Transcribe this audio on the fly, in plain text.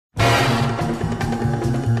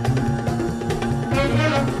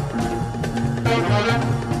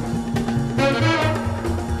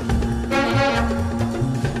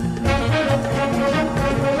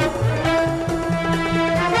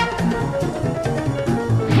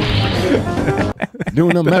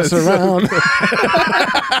doing a mess around.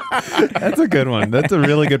 That's a good one. That's a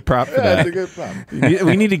really good prop for that. That's a good prop.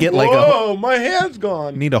 We need to get like Whoa, my hand's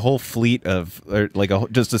gone. need a whole fleet of, or like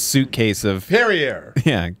just a suitcase of, Perrier.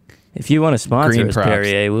 yeah. If you want to sponsor Green us, props.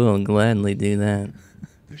 Perrier, we will gladly do that.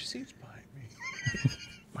 There's seats behind me.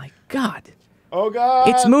 My God. Oh, God.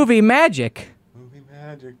 It's movie magic. Movie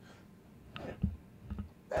magic.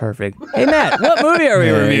 Perfect. Hey, Matt, what movie are we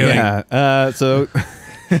reviewing? Yeah. So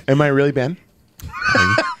Am I really Ben? is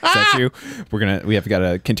that you? We have got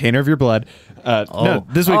a container of your blood. No,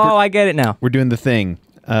 this week I get it now. we're doing The Thing,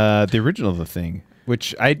 the original The Thing,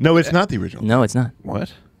 which I No, it's not the original. No, it's not.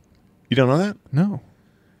 What? You don't know that? No.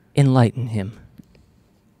 Enlighten him.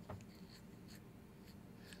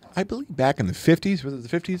 I believe back in the 50s. Was it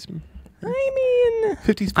the 50s? I mean,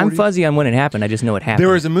 50s, 40s? I'm fuzzy on when it happened. I just know it happened.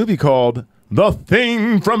 There was a movie called The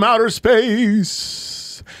Thing from Outer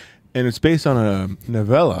Space. And it's based on a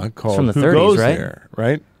novella called from the Who 30s, Goes right? There,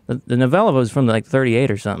 right? the novella was from like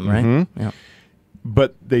 38 or something, right? Mm-hmm. Yeah.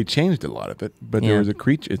 But they changed a lot of it. But there Yeah. was a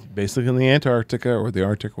creature, it's basically in the Antarctica or the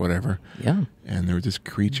Arctic, whatever. Yeah. And there was this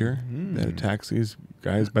creature that attacks these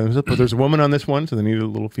guys by themselves. But there's a woman on this one, so they needed a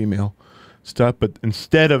little female stuff. But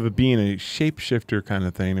instead of it being a shapeshifter kind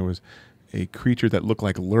of thing, it was a creature that looked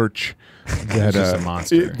like Lurch. That just a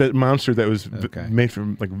monster. That monster that was Okay. made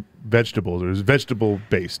from like vegetables. It was vegetable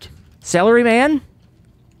based. Celery Man?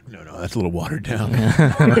 No, that's a little watered down.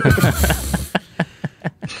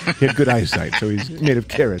 He had good eyesight, so he's made of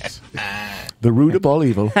carrots. The root of all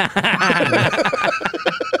evil.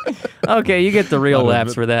 Okay, you get the real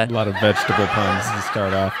laughs for that. A lot of vegetable puns to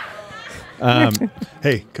start off.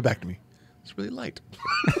 Hey, come back to me. It's really light.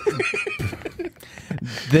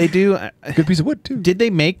 They do. Good piece of wood too. Did they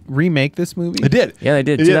remake this movie? It did. Yeah, they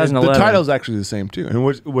did. It 2011. The title's actually the same too, and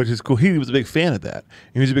which is cool. He was a big fan of that.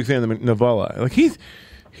 He was a big fan of the novella. Like he's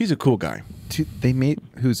a cool guy. They made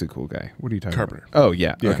who's a cool guy? What are you talking Carpenter. about? Oh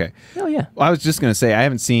yeah. Yeah. Okay. Oh, yeah. Well, I was just gonna say I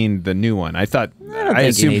haven't seen the new one. I thought don't I think you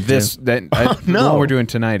assumed need this to. that the No. one we're doing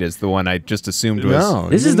tonight is the one I just assumed was No,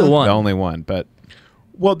 This is the one. the only one. But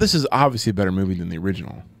Well, this is obviously a better movie than the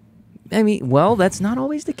original. I mean, well, that's not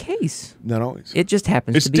always the case. Not always. It just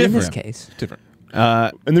happens It's to be in this different. case. It's different.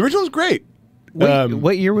 And the original's great.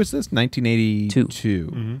 what year was this? 1982.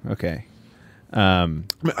 Mm-hmm. Okay. I mean,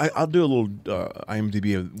 I'll do a little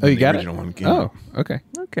IMDb of Oh, when you the got it. original one came Oh, out. okay.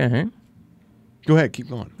 Okay. Go ahead, keep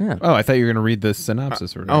going. Yeah. Oh, I thought you were gonna read the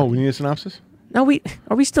synopsis. Or Oh, we need a synopsis? No,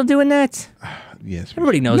 are we still doing that? Yes.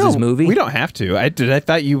 Everybody knows no, this movie. we don't have to. I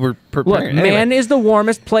thought you were Look, preparing. man is the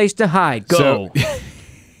warmest place to hide. Go. So-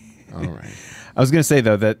 All right. I was gonna say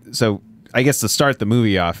though that I guess to start the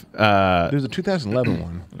movie off. There's a 2011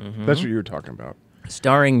 one. Mm-hmm. That's what you were talking about.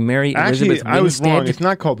 Starring Mary Actually, Elizabeth I was wrong. Winstead. It's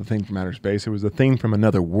not called The Thing from Outer Space. It was The Thing from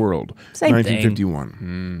Another World. Same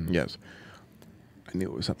 1951. Yes. I knew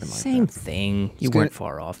it was something like Same that. thing. You gonna- weren't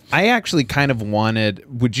far off. I actually kind of wanted.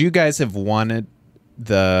 Would you guys have wanted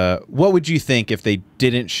what would you think if they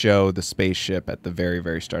didn't show the spaceship at the very,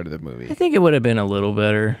 very start of the I movie? think it would have been a little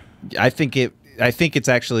better. I think it's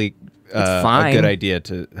actually a fine. good idea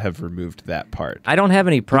to have removed that part. I don't have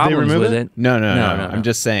any problems remove with it? it. No. No. I'm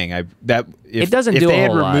just saying if It doesn't if do a they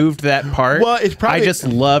had whole lot. removed that part. Well, it's probably- I just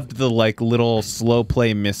loved the little slow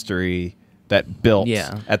play mystery that built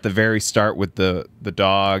Yeah. at the very start with the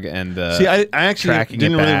dog and the See, I actually tracking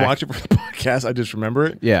didn't it really back. watch it for the podcast. I just remember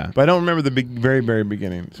it. Yeah. But I don't remember the very, very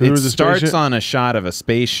beginning. So there It was a starts spaceship- on a shot of a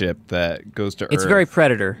spaceship that goes to Earth. It's very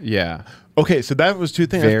Predator. Yeah. Okay, so that was two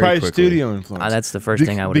things. Very That's probably quickly. studio influence. That's the first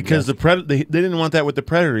thing I would have Because guessed. the Predator, they didn't want that with the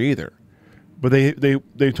Predator either. But they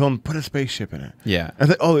told him put a spaceship in it. Yeah. I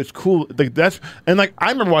thought, oh, it's cool. Like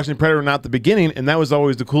I remember watching Predator not at the beginning, and that was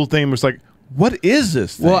always the cool thing. Was like, what is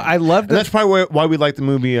this thing? Well, I loved and that's probably why we like the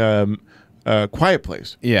movie Quiet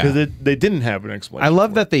Place. Yeah. because they didn't have an explanation. I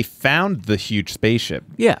love for that they found the huge spaceship.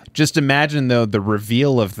 Yeah. Just imagine though the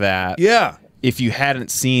reveal of that. it. Yeah, If you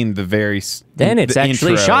hadn't seen the very Then it's the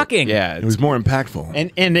actually intro. shocking. Yeah. it was more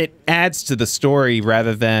impactful. and it adds to the story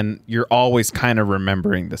rather than you're always kind of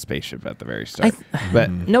remembering the spaceship at the very start. But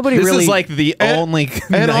Nobody this really- is like the only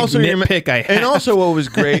also nitpick I have. And also, what was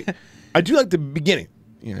great, I do like the beginning.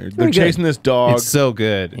 You know, they're Very good. chasing this dog. it's so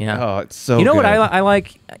good. Yeah. Oh, it's so. You know good. what I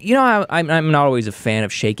like? You know, I'm not always a fan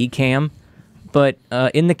of shaky cam, but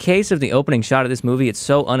in the case of the opening shot of this movie, it's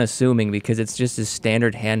so unassuming because it's just a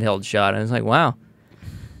standard handheld shot. And it's like, wow,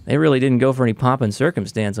 they really didn't go for any pomp and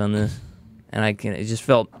circumstance on this. And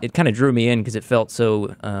it kind of drew me in because it felt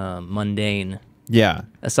so mundane, Yeah.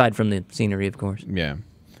 aside from the scenery, of course. Yeah.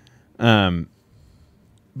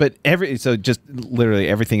 But just literally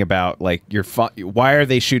everything about like why are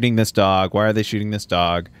they shooting this dog? Why are they shooting this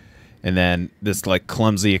dog? and then this like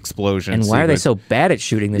clumsy explosion. And why are they sequence. so bad at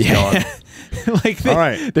shooting this dog? Like All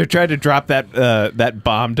right. they're trying to drop that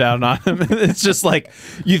bomb down on him. It's just like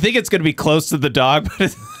you think it's going to be close to the dog,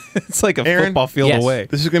 but it's like a Aaron? football field Yes. away.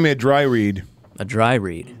 This is gonna be a dry read. A dry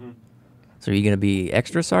read. So are you going to be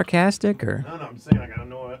extra sarcastic, or No, I'm saying I don't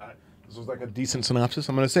know. This was like a decent synopsis.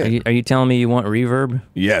 I'm gonna say it. are you telling me you want reverb?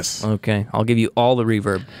 Yes. Okay, I'll give you all the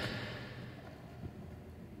reverb.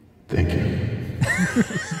 Thank you.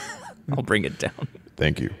 I'll bring it down.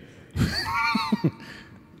 Thank you.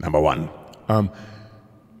 Number one.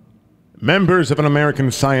 Members of an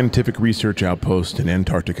American scientific research outpost in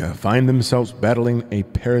Antarctica find themselves battling a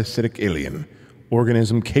parasitic alien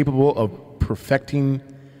organism capable of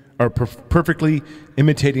perfectly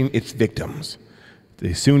imitating its victims.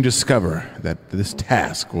 They soon discover that this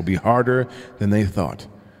task will be harder than they thought,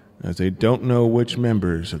 as they don't know which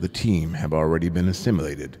members of the team have already been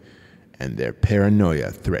assimilated, and their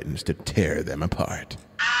paranoia threatens to tear them apart.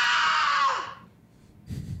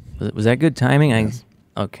 Was that good timing?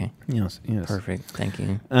 Okay, Yes. perfect. Thank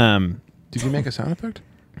you. Did you make a sound effect?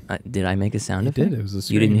 Did I make a sound You effect? did. It was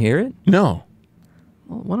a You didn't scream. hear it? No.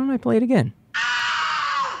 Well, why don't I play it again?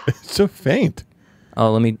 It's so faint.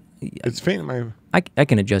 Oh, let me. It's faint in my... I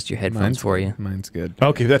can adjust your headphones for you. Mine's good.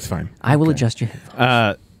 Okay, that's fine. I will adjust your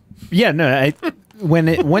headphones. Yeah, no.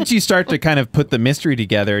 Once you start to kind of put the mystery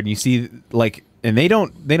together, and you see like, and they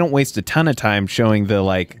don't waste a ton of time showing the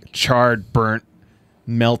like charred, burnt,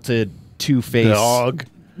 melted Two-Face Dog.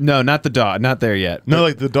 No, not the dog. Not there yet. No,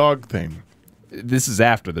 like the dog thing. This is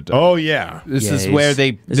after the dog. Oh, yeah. This Yeah, is where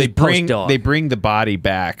they this is bring post-dog. they bring the body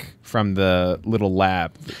back from the little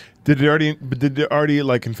lab. Did it already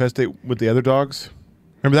like infestate with the other dogs?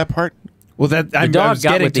 Remember that part? Well, that I dog was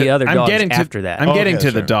got getting with to, the other I'm dogs getting to, after that. I'm Oh, getting okay,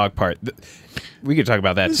 to the sure. dog part. We could talk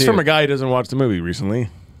about that This too. is from a guy who doesn't watch the movie recently.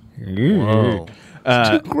 Whoa.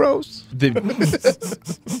 Too gross.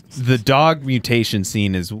 The dog mutation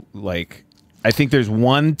scene is like, I think there's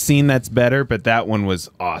one scene that's better, but that one was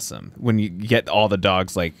awesome when you get all the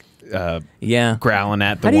dogs like Yeah. growling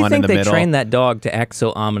at the How do you one in think the they middle. trained that dog to act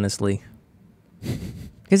so ominously?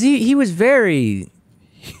 Because he was very.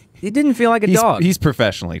 He didn't feel like a dog. He's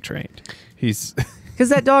professionally trained. He's Because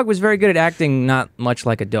that dog was very good at acting not much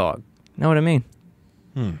like a dog. Know what I mean?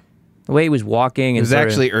 The way he was walking. it And was sorta-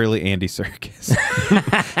 actually early Andy Serkis.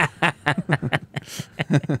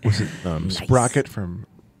 Sprocket from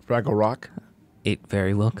Fraggle Rock? It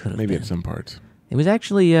very well could have Maybe been. at some parts. It was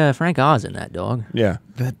actually Frank Oz in that dog. Yeah.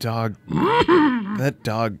 that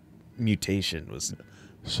dog mutation was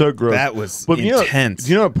So gross. That was But intense.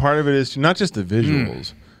 You know what part of it is? Not just the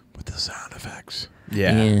visuals, but the sound effects.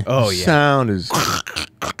 Yeah. Oh The yeah. Sound is...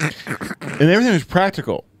 and everything was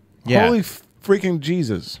practical. Yeah. Holy freaking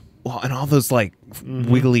Jesus. Well, and all those like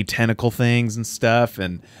wiggly tentacle things and stuff,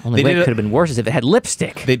 and Only they way it did could have been worse is if it had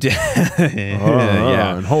lipstick. They did.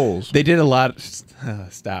 yeah. And holes. They did a lot.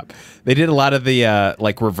 Stop. They did a lot of the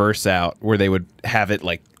like reverse out where they would have it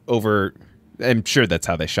like over. I'm sure that's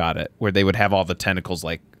how they shot it, where they would have all the tentacles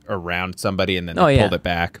like around somebody and then Oh, they yeah. pulled it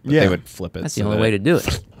back. But Yeah. they would flip it. That's the so only that way to do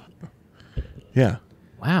it. Yeah.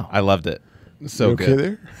 Wow. I loved it. So You okay good.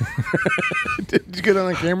 there? Did you get on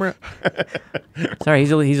the camera? Sorry,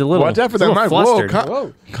 he's a little. Watch out for he's a that little mic. Whoa,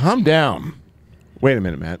 flustered. calm down. Wait a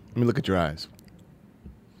minute, Matt. Let me look at your eyes.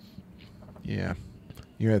 Yeah.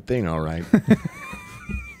 You're a thing, all right.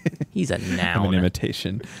 He's a I'm noun. an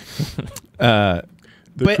imitation. But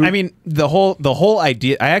I mean, the whole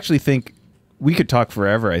idea. I actually think we could talk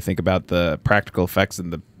forever. I think about the practical effects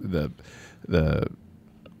and the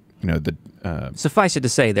Suffice it to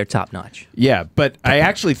say, they're top notch. yeah. But I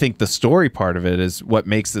actually think the story part of it is what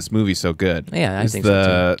makes this movie so good. Yeah, I is think so,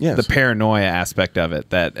 the too. Yes. the paranoia aspect of it,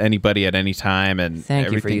 that anybody at any time and Thank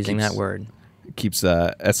you for everything using keeps, that word. keeps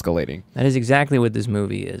escalating. That is exactly what this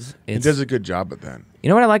movie is. He It's, does a good job at that. you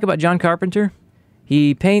know what I like about John Carpenter?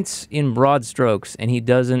 He paints in broad strokes, and he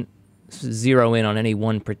doesn't zero in on any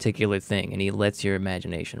one particular thing, and he lets your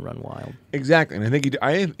imagination run wild. Exactly. And I think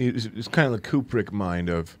it's kind of the Kubrick mind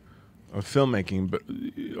of filmmaking, but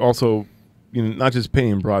also, not just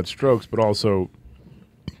painting in broad strokes, but also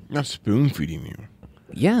not spoon feeding you.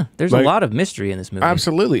 Yeah, there's Like- a lot of mystery in this movie.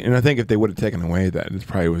 Absolutely. And I think if they would have taken away that, it's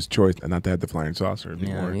probably his choice not to have the flying saucer. It'd be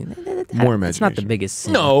Yeah, I more, mean, more It's not the imagination. biggest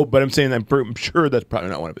sin. No, but I'm saying I'm sure that's probably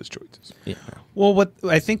not one of his choices. Yeah. Well, what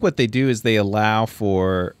I think what they do is they allow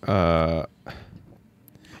for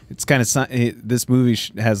it's kind of this movie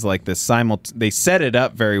has like this they set it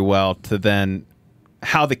up very well to then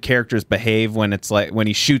how the characters behave when it's like when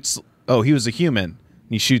he shoots. Oh, he was a human.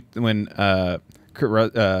 He shoot when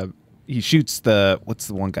he shoots what's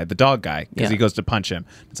the one guy, the dog guy, because Yeah. he goes to punch him.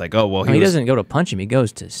 It's like, oh well, No, he was, doesn't go to punch him. He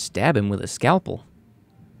goes to stab him with a scalpel.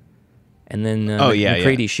 And then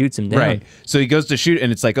McCready shoots him down. Right. So he goes to shoot,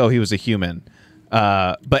 and it's like, oh, he was a human.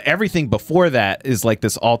 But everything before that is like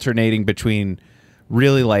this alternating between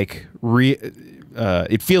really like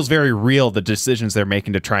it feels very real, the decisions they're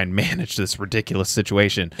making to try and manage this ridiculous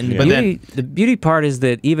situation. And but the beauty part is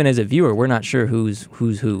that even as a viewer, we're not sure who's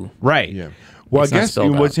who. right. Yeah. Well, It's I not guess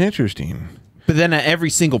spelled what's out. interesting. But then at every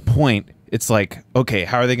single point, it's like, okay,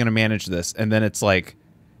 how are they going to manage this? And then it's like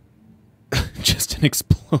just an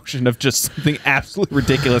explosion of just something absolutely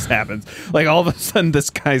ridiculous happens. Like all of a sudden, this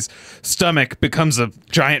guy's stomach becomes a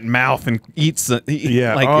giant mouth and eats.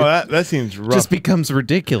 Yeah. like oh, that seems rough. just becomes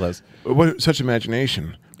ridiculous. What such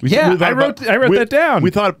imagination. Yeah, thought I wrote that down. We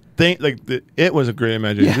thought it was a great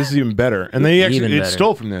imagination. Yeah. This is even better, and they Even actually better.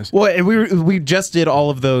 stole from this. Well, and we just did all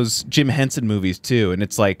of those Jim Henson movies too, and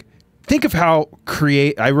it's like, think of how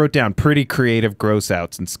I wrote down pretty creative gross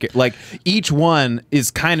outs and like each one is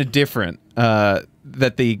kind of different.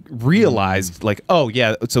 That they realized, like, oh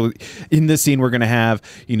yeah, so in this scene we're gonna have,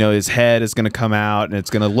 his head is gonna come out and it's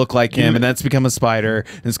gonna look like him, and that's become a spider,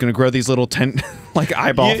 and it's gonna grow these little like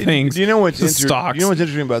eyeball things. You know what's stalks. You know what's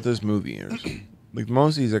interesting about this movie is, like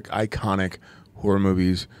most of these like iconic horror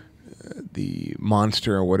movies, the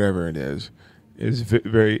monster or whatever it is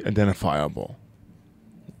very identifiable.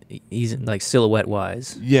 He's like silhouette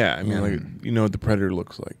wise. Yeah, I mean, like what the Predator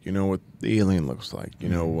looks like. You know what the Alien looks like. You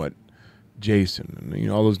know what Jason and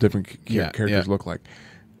all those different characters look like.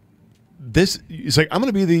 This it's like, I'm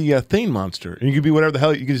going to be the Thane monster, and you can be whatever the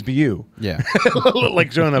hell. You can just be you. Yeah.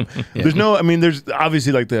 Like showing up. There's no. I mean, there's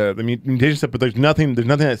obviously like the mutation stuff, but there's nothing. There's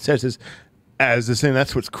nothing that says this as the same.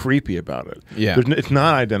 That's what's creepy about it. Yeah. It's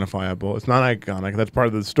not identifiable. It's not iconic. That's part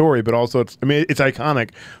of the story, but also it's iconic,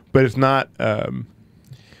 but it's not.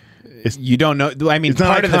 You don't know. I mean, It's not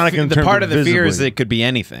part of iconic in the terms part of of the fear is visibly. it could be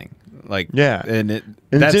anything. Like And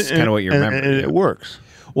that's kind of what you remember. And it works.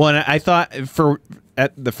 Well, and I thought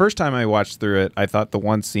at the first time I watched through it, I thought the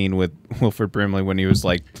one scene with Wilford Brimley when he was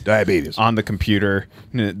like Diabetes. on the computer,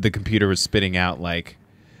 the computer was spitting out like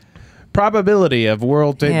probability of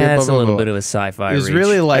world. Yeah, it's a little bit of a sci-fi. It was reach.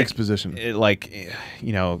 really like Exposition.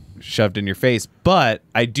 Shoved in your face. But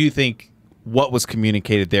I do think what was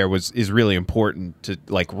communicated there is really important to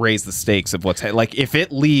like raise the stakes of what's like if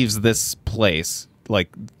it leaves this place, like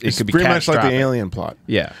it It's could be pretty much like the catastrophic. Alien plot.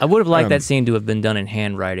 Yeah. I would have liked that scene to have been done in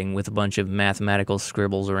handwriting with a bunch of mathematical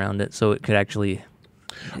scribbles around it, so it could actually.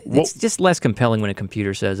 It's just less compelling when a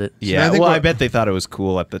computer says it. Yeah, I think well, I what- bet they thought it was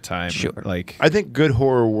cool at the time. Sure. Like, I think good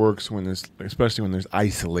horror works especially when there's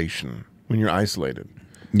isolation. When you're isolated. oh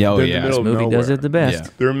They're in the yeah. middle This of movie does nowhere. it the best. Yeah.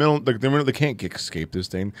 They're in the middle. They can't escape this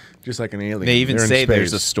thing, just like an alien. They even They're in say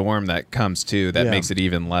there's a space. storm that comes too that Yeah. makes it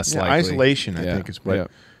even less Yeah, likely. isolation. I Yeah. think is what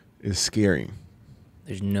is scary.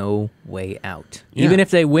 There's no way out. Yeah. Even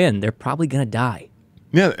if they win, they're probably gonna die.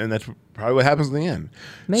 Yeah, and that's probably what happens in the end.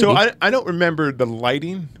 Maybe. So I don't remember the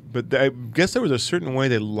lighting, but I guess there was a certain way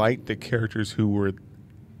they light the characters who were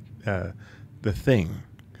the thing.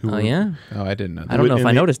 Who Oh were- yeah. Oh, I didn't know. I don't know if in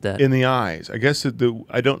I the- noticed that. in the eyes. I guess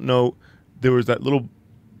I don't know. There was that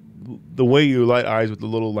the way you light eyes with the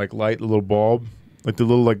little like light, the little bulb, like the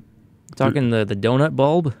little like Talking the donut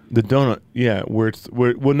bulb. the donut. Yeah, where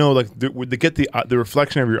they get the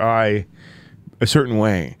reflection of your eye a certain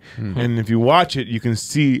way, and if you watch it, you can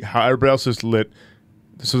see how everybody else is lit.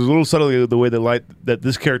 So there's a little subtlety of the way they light that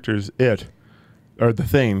this character is it or the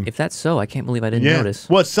thing. If that's so, I can't believe I didn't yeah, notice.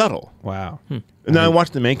 well, it's subtle. Wow. And I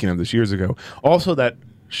watched the making of this years ago. Also, that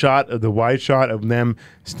shot of the wide shot of them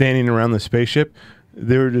standing around the spaceship,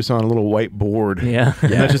 they were just on a little white board. Yeah.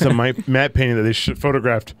 And that's just a matte painting that they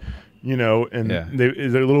photographed, and Yeah. they're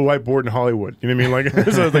a little white board in Hollywood. You know what I mean?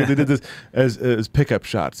 Like, so like they did this as pickup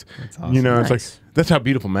shots. That's awesome. It's Nice. like that's how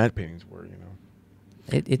beautiful matte paintings were.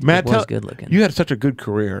 It Matt, was good looking. you had such a good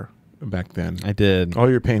career back then. I did. All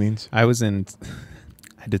your paintings. I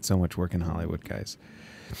did so much work in Hollywood, guys.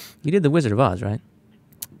 You did the Wizard of Oz, right?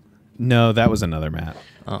 No, that was another Matt.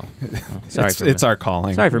 Oh, sorry. It's our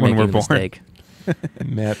calling. sorry for when making we're a born. mistake.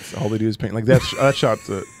 Matt, all they do is paint. Like that shot.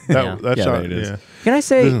 Yeah. That Yeah, shot. it is. Yeah. Can I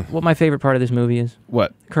say Ugh. what my favorite part of this movie is?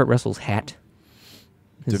 What? Kurt Russell's hat.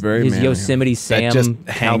 It's a very his manly hat. Yosemite Sam That just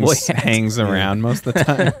cowboy hat. hangs around most of the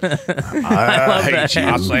time. I hate that.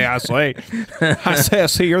 you. I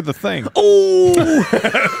say, you're the thing. Oh,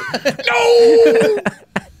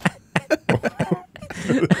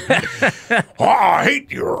 I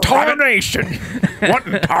hate your tarnation. What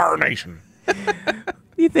in tarnation? Do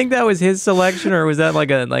you think that was his selection, or was that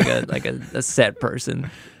like a set person?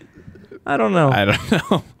 I don't know. I don't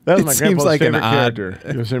know. That was It my seems grandpa's like an favorite odd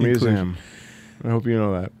character. Yosemite inclusion. Sam. I hope you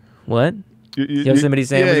know that. What? Yosemite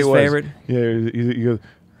Sam was his favorite? Yeah, he goes,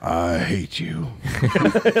 I hate you.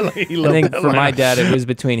 Like, he I loved think that for my line. dad, it was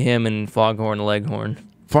between him and Foghorn Leghorn.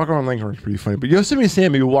 Foghorn Leghorn's pretty funny, but Yosemite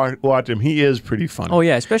Sam, you watch him, he is pretty funny. Oh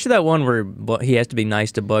yeah, especially that one where he has to be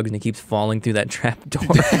nice to Bugs and he keeps falling through that trap door.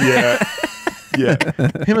 Yeah. Yeah.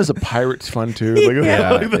 Him as a pirate's fun too. Like,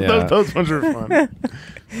 Yeah, like, yeah. Those ones are fun.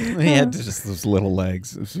 He had just those little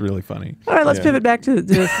legs. It was really funny. All right, let's Yeah. pivot back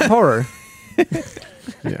to horror.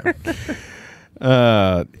 Yeah.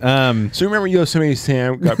 So remember Yosemite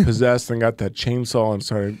Sam got possessed and got that chainsaw and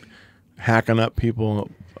started hacking up people.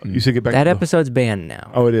 You should get back That to episode's banned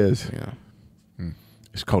now. Oh, it is. Yeah.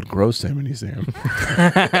 It's called Gross-Semity Sam.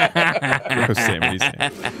 Yosemite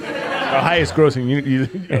Sam. The highest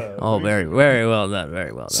grossing. Oh, very, very well done.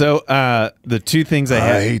 Very well done. So the two things I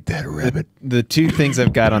had, hate that rabbit. the two things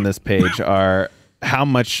I've got on this page are how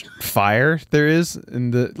much fire there is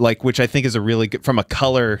in the which I think is a really good from a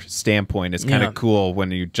color standpoint. It's kind of Yeah. cool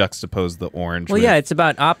when you juxtapose the orange. Well, with- yeah, it's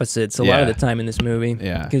about opposites a lot of Yeah. the time in this movie.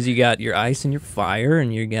 Yeah. Because you got your ice and your fire,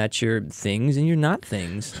 and you got your things and your not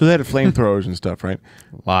things. So they had flamethrowers and stuff, right?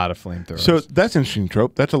 a lot of flamethrowers. So that's an interesting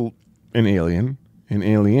trope. That's an alien in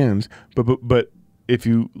Aliens. But if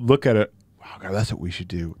you look at it, wow, God, that's what we should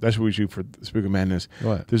do. That's what we should do for Spook of Madness.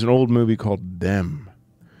 What? There's an old movie called Them.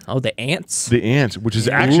 Oh, the ants. The Ants, which is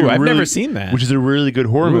Ooh, actually I've really- never seen that. Which is a really good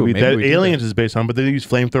horror Ooh, movie maybe that we do Aliens that. is based on, but they use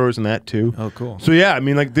flamethrowers in that too. Oh, cool. So yeah, I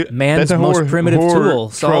mean, like Man's that's a most horror- primitive horror tool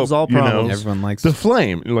solves trope, all you know? problems. Everyone likes The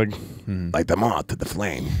flame, like the moth to the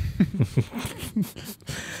flame.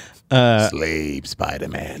 Slave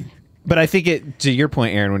Spider-Man. But I think it to your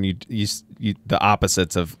point, Aaron, when you the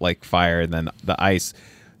opposites of like fire and then the ice.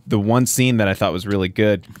 The one scene that I thought was really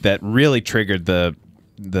good that really triggered the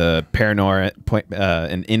paranoia point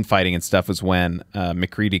and infighting and stuff was when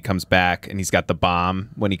McCready comes back and he's got the bomb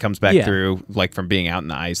when he comes back Yeah. through like from being out in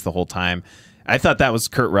the ice the whole time. I thought that was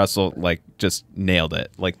Kurt Russell like just nailed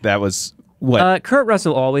it. Like that was what Kurt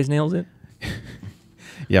Russell always nails it.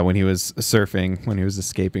 yeah when he was surfing when he was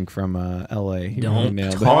escaping from L.A. He really Don't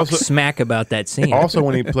nailed talk it. Also- smack about that scene. Also,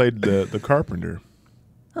 when he played the Carpenter,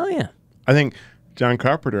 Oh yeah. I think John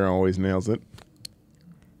Carpenter always nails it.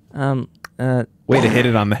 Way to hit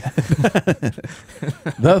it on that.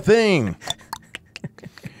 The Thing.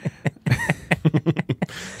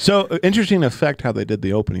 So interesting effect how they did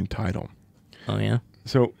the opening title. Oh yeah.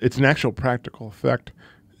 So it's an actual practical effect.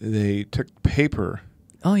 They took paper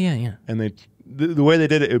Oh yeah, yeah. and the way they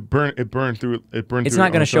did it, it burned through. It's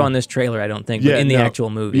not going to show on this trailer, I don't think, but in the actual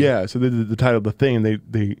movie. Yeah, so they did the title, The Thing, they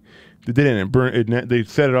did it and it burned. They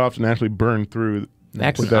set it off and actually burned through.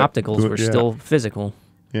 Back when with that- opticals were yeah. still physical.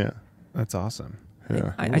 Yeah. That's awesome.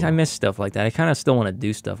 Yeah. I miss stuff like that. I kind of still want to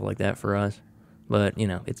do stuff like that for us. But, you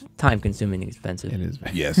know, it's time consuming and expensive. It is.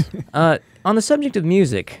 Yes. On the subject of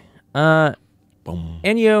music, Ennio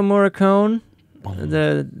Morricone,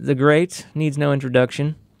 the great, needs no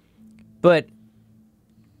introduction. But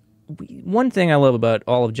one thing I love about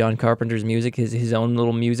all of John Carpenter's music is his own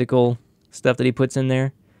little musical stuff that he puts in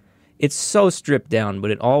there. It's so stripped down, but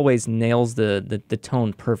it always nails the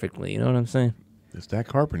tone perfectly. You know what I'm saying? It's that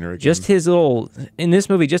Carpenter again. Just his little, in this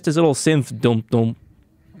movie, just his little synth dum-dum.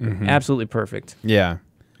 Absolutely perfect. Yeah.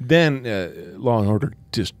 Then Law and Order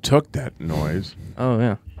just took that noise. Oh,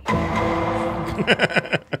 yeah.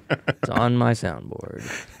 It's on my soundboard.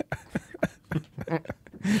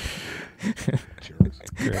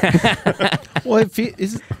 Well,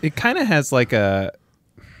 it kind of has like a.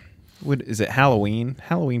 What is it? Halloween.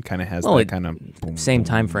 Halloween kind of has Well, that it- kind of Same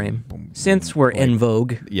time frame. Synths were in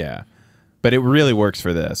vogue. Yeah, but it really works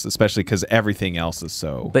for this, especially because everything else is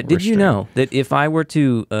so. But did you restrained. know that if I were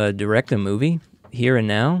to direct a movie here and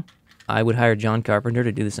now, I would hire John Carpenter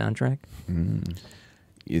to do the soundtrack?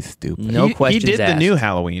 You stupid. No he questions did asked. the new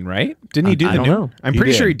Halloween, right? Didn't he do I the don't new? know. I'm He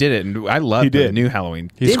pretty did. sure he did it, and I love He the did. new Halloween.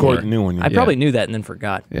 He Did scored he? the new one. I probably knew that and then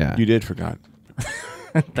forgot. Yeah, You did forgot.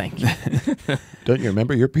 Thank you. Don't you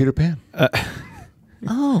remember? You're Peter Pan.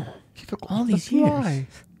 Oh, all these years.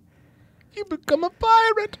 You become a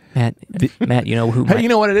pirate. Matt, you know who? Hey, you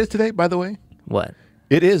know what it is today, by the way? What?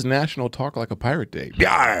 It is National Talk Like a Pirate Day.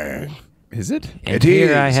 Yeah. is it? And It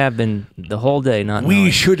here I is. have been the whole day not We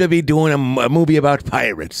knowing. should be doing a movie about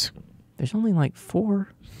pirates. There's only like 4,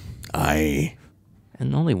 I.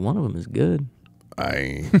 and only one of them is good.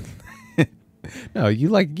 No, you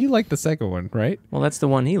like the second one, right? Well, that's the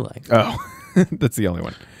one he liked. Oh, that's the only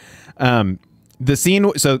one. The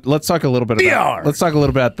scene. So let's talk a little bit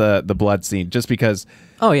about the blood scene, just because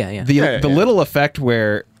Oh yeah, yeah. the Yeah, the yeah. little effect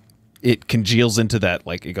where it congeals into that,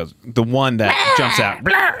 like it goes, the one that jumps out,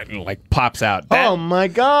 and, like pops out. That, Oh my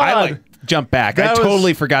god! I like jump back. That I was-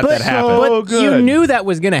 totally forgot that so- happened. Oh, But you good. knew that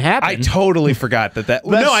was going to happen. I totally forgot that. That's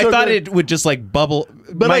No, I so thought good. it would just like bubble,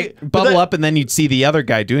 But bubble that- up, and then you'd see the other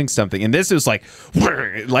guy doing something. And this was like,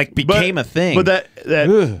 became a thing. But that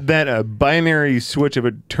Ugh. binary switch of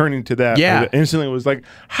it turning to that, Yeah. instantly was like,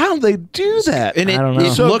 how did they do that? and I don't know.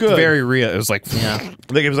 it So looked good. very real. It was like, Yeah.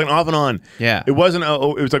 Like it was like off and on. Yeah. It wasn't.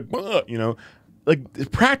 It was like like it's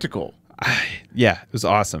practical. yeah, it was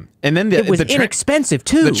awesome. And then It was the inexpensive,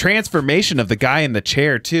 too. the transformation of the guy in the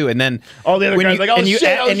chair too, and then Oh, the other when guy's you, like, "Oh, and you shit,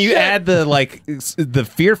 add, oh, and you shit." add the like the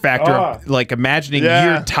fear factor Ah. of like imagining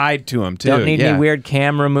Yeah. you're tied to him too. Don't need yeah. any weird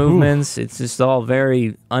camera movements. It's just all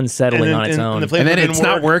very unsettling on its own. the and then flavor it's didn't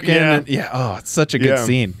not work. working. Yeah. And- yeah. Oh, it's such a good Yeah.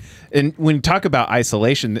 scene. And when you talk about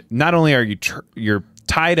isolation, not only are you're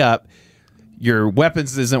tied up, your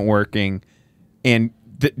weapons isn't working, and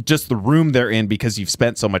just the room they're in because you've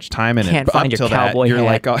spent so much time in Can't it. find Up your till that, cowboy you're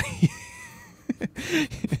hat. like, oh,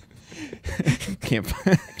 can't.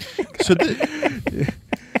 So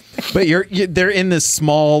But they're in this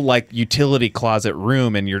small like utility closet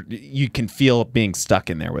room, and you can feel being stuck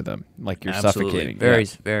in there with them, like you're Absolutely. suffocating. Very, Yeah.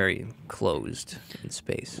 very closed in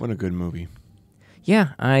space. what a good movie. Yeah,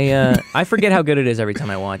 I forget how good it is every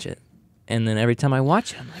time I watch it. And then every time I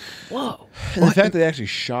watch it, I'm like, whoa. And the fact that they actually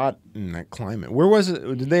shot in that climate. Where was it?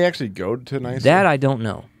 Did they actually go to nice? That I don't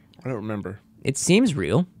know. I don't remember. It seems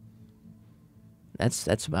real. That's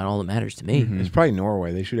about all that matters to me. It's probably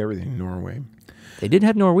Norway. They shoot everything in Norway. They did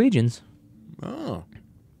have Norwegians. Oh,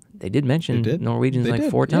 They did mention They did. Norwegians They like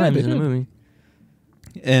did. 4 Yeah, times they in the did. movie.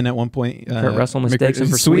 And at one point, Kurt Russell mistakes them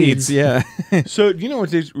for Swedes. Swedes. Yeah. so you know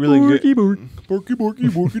what's really good? Borky, borky,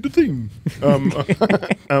 borky, the thing.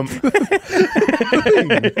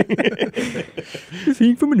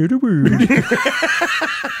 Thing from another world.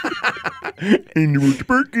 In the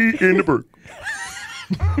Berkey, in the Berk.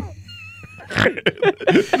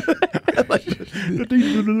 The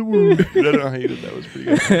thing of the world. I don't know how you did that. Was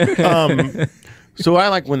pretty good. So I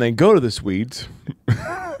like when they go to the Swedes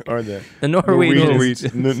or the The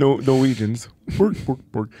Norwegians. Norwegians, bork, bork,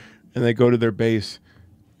 bork, and they go to their base,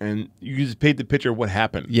 and you just paint the picture of what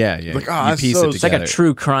happened. Yeah, yeah. Like, oh, You that's piece so it It's like a together.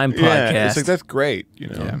 true crime podcast. Yeah, it's like that's great. You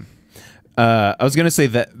know. Yeah. I was gonna say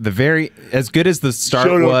that the very as good as the start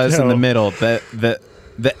Show don't was in the tell. middle, that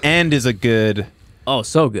the end is a good Oh,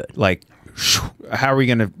 so good. like. How are we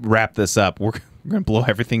gonna wrap this up? We're gonna blow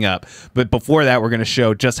everything up, but before that, we're gonna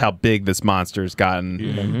show just how big this monster's gotten,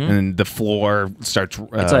 and the floor starts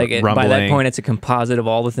It's like rumbling. by that point, it's a composite of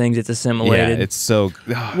all the things it's yeah, assimilated. it's so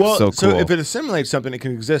Well, so cool. if it assimilates something, it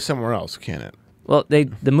can exist somewhere else, can it? Well, the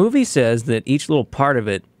movie says that each little part of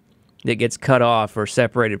it that gets cut off or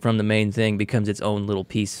separated from the main thing becomes its own little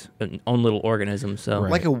piece, own little organism. So,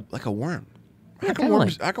 Right. Like a worm. How kinda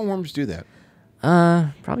like- how can worms do that?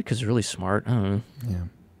 probably because they're really smart. I don't know. yeah,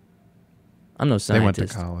 I'm no they went to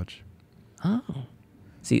scientist. college. Oh,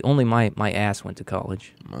 see, only my ass went to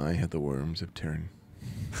college. My, how the worms have turned.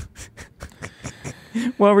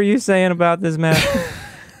 What were you saying about this, Matt?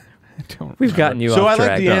 Don't We've gotten you So off I track.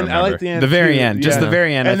 like the Don't end. I remember. like the end. The very too. end, just the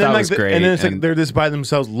very end, I thought was great, And then it's like and- they're just by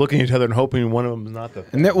themselves, looking at each other and hoping one of them is not the.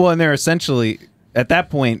 And they're essentially at that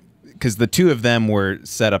point because the two of them were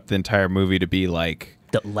set up the entire movie to be like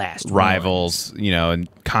The last rivals, you know, and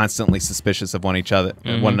constantly suspicious of one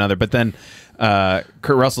Mm-hmm. another. But then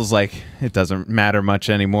Kurt Russell's like, it doesn't matter much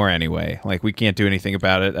anymore anyway. Like we can't do anything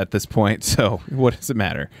about it at this point. So what does it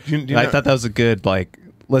matter? Do you I know- thought that was a good like.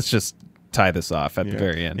 Let's just tie this off at Yeah. the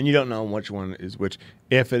very end. And you don't know which one is which.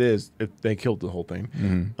 If it is, if they killed the whole thing.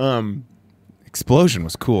 Mm-hmm. Explosion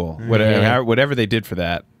was cool. Yeah. Whatever they did for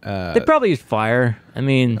that. They probably used fire. I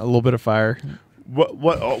mean, A little bit of fire.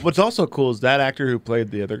 What's also cool is that actor who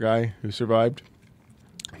played the other guy who survived.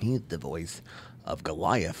 He's the voice of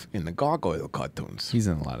Goliath in the Gargoyle cartoons. He's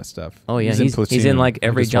in a lot of stuff. Oh, yeah, in he's in, Platoon. like I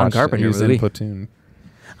every just John watched it. Carpenter He was movie. in Platoon.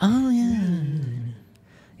 Oh yeah.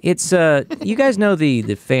 It's you guys know the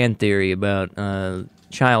fan theory about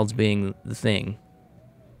Childs being the thing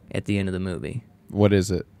at the end of the movie. What is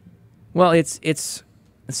it? Well, it's let's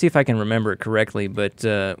see if I can remember it correctly, but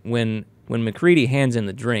when McCready hands in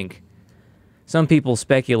the drink, some people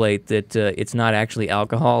speculate that it's not actually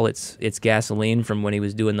alcohol, it's gasoline from when he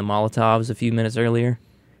was doing the Molotovs a few minutes earlier.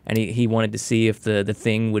 And he wanted to see if the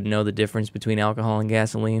thing would know the difference between alcohol and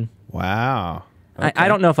gasoline. Wow. I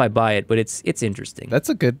don't know if I buy it, but it's interesting. That's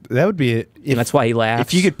a good. That would be. And that's why he laughs.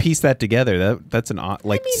 If you could piece that together, that's an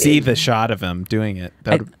like see the shot of him doing it.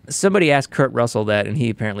 That would, Somebody asked Kurt Russell that, and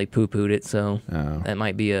he apparently poo-pooed it, so Oh. that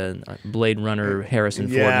might be a Blade Runner Harrison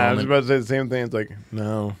Ford Yeah, I was moment. about to say the same thing. It's like,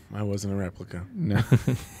 no, I wasn't a replica. no.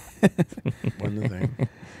 One the thing.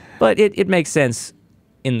 But it makes sense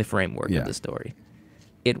in the framework Yeah. of the story.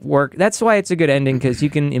 It worked. That's why it's a good ending, because you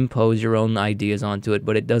can impose your own ideas onto it,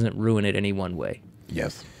 but it doesn't ruin it any one way.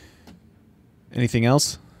 Yes. Anything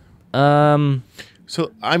else?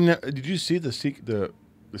 So I'm not, did you see the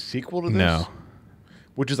sequel to this? No.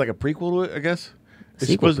 Which is like a prequel to it, I guess.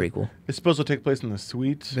 Sequel, supposed, prequel. It's supposed to take place in the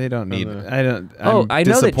suites. They don't need. the- I don't. Oh, I'm I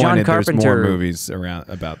know that John disappointed there's Carpenter- more movies around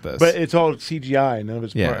about this. But it's all CGI. None of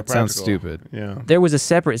it's Yeah, pra- it practical. sounds stupid. Yeah. There was a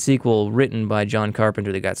separate sequel written by John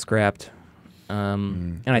Carpenter that got scrapped.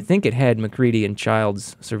 And I think it had McCready and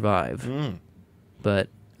Childs survive. But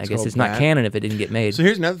I guess called it's not Matt. canon if it didn't get made. So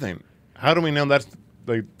here's another thing. How do we know that's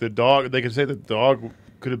like the dog? They could say the dog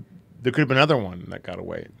could have. There could have been another one that got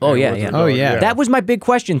away. Oh, There yeah, was a yeah. Oh, dog, yeah. That was my big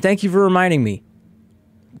question. Thank you for reminding me.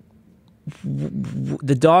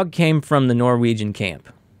 The dog came from the Norwegian camp.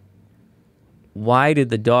 Why did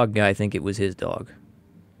the dog guy think it was his dog?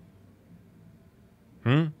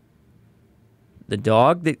 The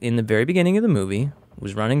dog that in the very beginning of the movie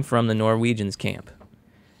was running from the Norwegians' camp.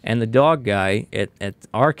 And the dog guy at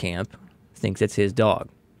our camp thinks it's his dog.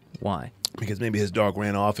 Why? because maybe his dog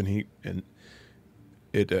ran off and it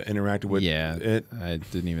interacted with Yeah, it. I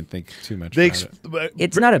didn't even think too much They about ex- it. but-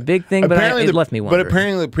 It's not a big thing, but apparently it left me wondering. But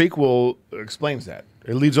apparently the prequel explains that.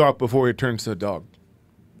 It leads off before he turns to a dog.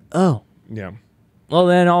 Oh. Yeah. Well,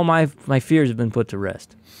 then all my fears have been put to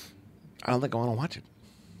rest. I don't think I want to watch it.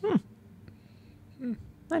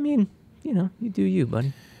 I mean, you do you,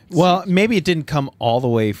 buddy. Well, maybe it didn't come all the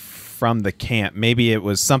way from the camp. Maybe it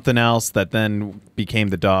was something else that then became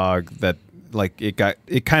the dog. That like it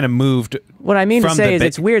kind of moved. What I mean to from say the is ba-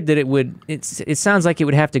 it's weird that it sounds like it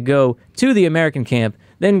would have to go to the American camp,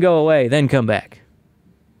 then go away, then come back.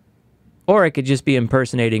 Or it could just be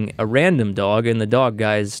impersonating a random dog, and the dog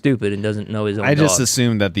guy is stupid and doesn't know his own I just dog.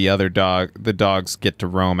 assumed that the dogs get to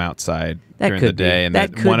roam outside That during the could be. day, and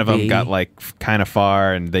That that one could of them be. got like kind of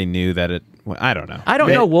far, and they knew that it. Well, I don't know. I don't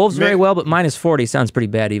May- know wolves may- very well, but minus 40 sounds pretty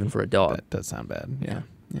bad even for a dog. That does sound bad. Yeah.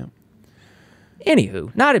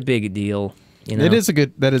 Anywho, not a big deal. That is a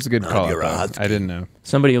good call. your out, odds. though. I didn't know.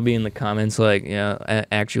 Somebody will be in the comments like, yeah,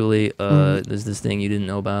 actually, there's this thing you didn't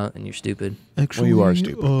know about, and you're stupid. Actually, you are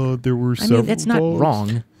stupid. There were I mean, that's not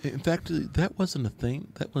wrong. In fact, that wasn't a thing.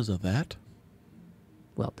 That was a that.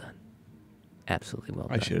 Well done. Absolutely well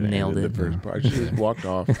done. I should have Nailed ended it. the first part. I should have just walked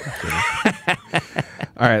off.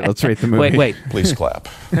 All right, let's rate the movie. Wait. Please clap.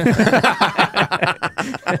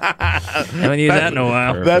 Haven't used that in a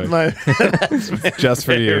while. That's my. just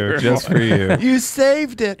for you. Just for you. You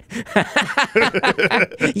saved it.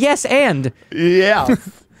 Yes, and Yeah.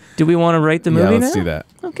 do we want to rate the movie Yeah, let's now? do that.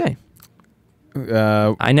 Okay.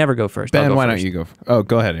 Uh, I never go first. I'll Ben, go why first. don't you go? Oh,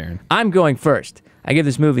 go ahead, Aaron. I'm going first. I give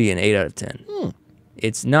this movie an 8 out of 10.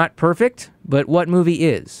 It's not perfect, but what movie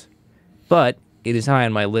is? But it is high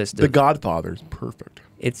on my list. The Of, Godfather's perfect.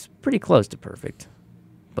 it's pretty close to perfect,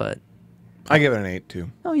 but I give it an 8 too.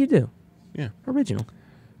 oh, you do. Yeah. Original.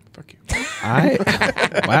 Fuck you.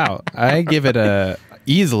 Wow. I give it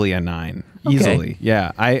easily a 9. Okay. Easily.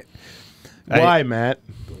 Yeah. Why, Matt?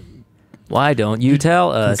 Why don't you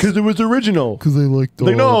tell us? Because it was original. Because I like dogs.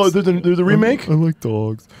 Like, no, there's a remake. I like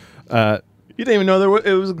dogs. You didn't even know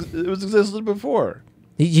it was existed before.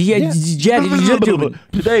 Yeah.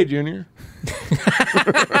 Today, Junior.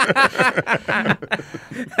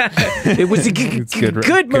 It was a It's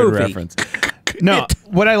good movie. reference. No,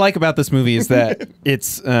 what I like about this movie is that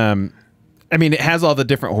it's I mean, it has all the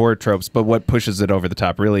different horror tropes, but what pushes it over the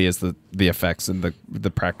top really is the effects and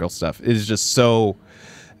the practical stuff. It is just so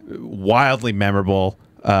wildly memorable,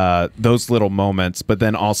 those little moments, but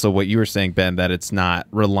then also what you were saying, Ben, that it's not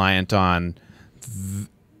reliant on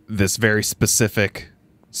this very specific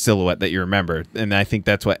silhouette that you remember, and I think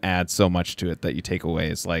that's what adds so much to it that you take away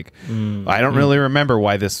is like I don't really remember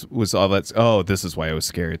why this was all that. Oh, this is why it was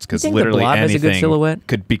scary. It's because think the literally Blob has a good anything silhouette?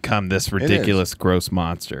 could become this ridiculous gross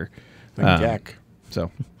monster. Like Jack.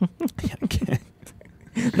 So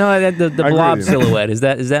No, the agree blob with you. silhouette is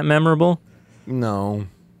that memorable? No.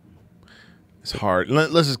 It's hard.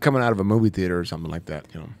 Unless it's coming out of a movie theater or something like that.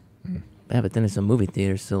 Yeah, but then it's a movie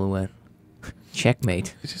theater silhouette.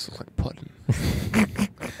 Checkmate. It just looks like pudding.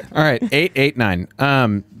 all right,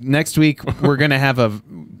 889. Next week we're gonna have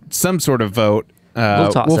some sort of vote.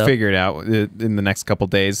 We'll toss up. figure it out in the next couple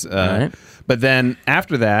days. right. But then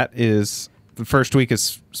after that is the first week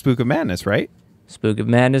is Spook of Madness, right? Spook of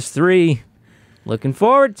Madness 3. Looking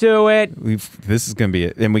forward to it. This is gonna be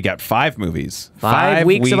it, and we got 5 movies. 5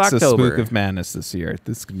 weeks of October. Spook of Madness this year.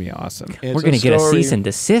 This is gonna be awesome. We're going to get a cease and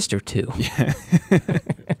desist or two.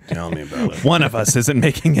 Tell me about it. One of us isn't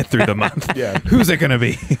making it through the month. Yeah. Who's it going to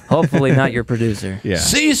be? Hopefully not your producer. Yeah.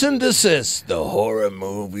 Cease and Desist, the horror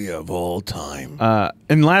movie of all time.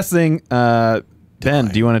 And last thing, Ben,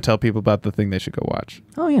 do you want to tell people about the thing they should go watch?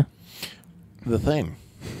 Oh yeah. The Thing.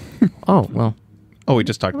 Oh well, Oh, we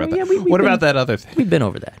just talked about yeah, that. we've What been- about that other thing? we've been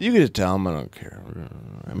over that. You can just tell them I don't care.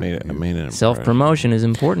 I made it. Self promotion is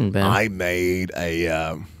important, Ben. I made a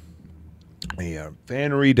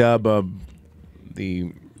fan redub of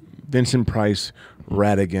the Vincent Price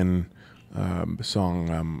Radigan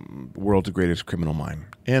song "World's Greatest Criminal Mind,"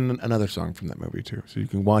 and another song from that movie too. So you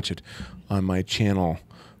can watch it on my channel,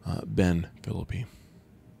 Ben Philippi,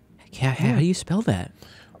 Yeah, how do you spell that?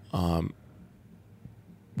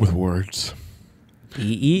 with words.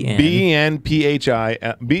 BEN.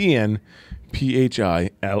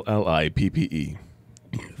 BENPHILLIPPE.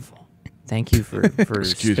 Thank you for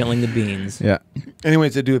Excuse me. spilling the beans. Yeah.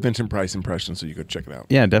 Anyways, they do a Vincent Price impression, so you go check it out.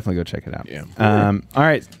 Yeah, definitely go check it out. Yeah. All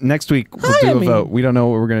right. Next week, we'll do a vote. We don't know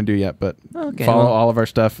what we're going to do yet, but Okay, follow well- all of our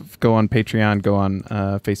stuff. Go on Patreon, go on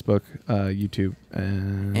Facebook, YouTube.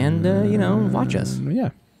 And watch us.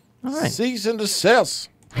 Yeah. All right. Cease and desist.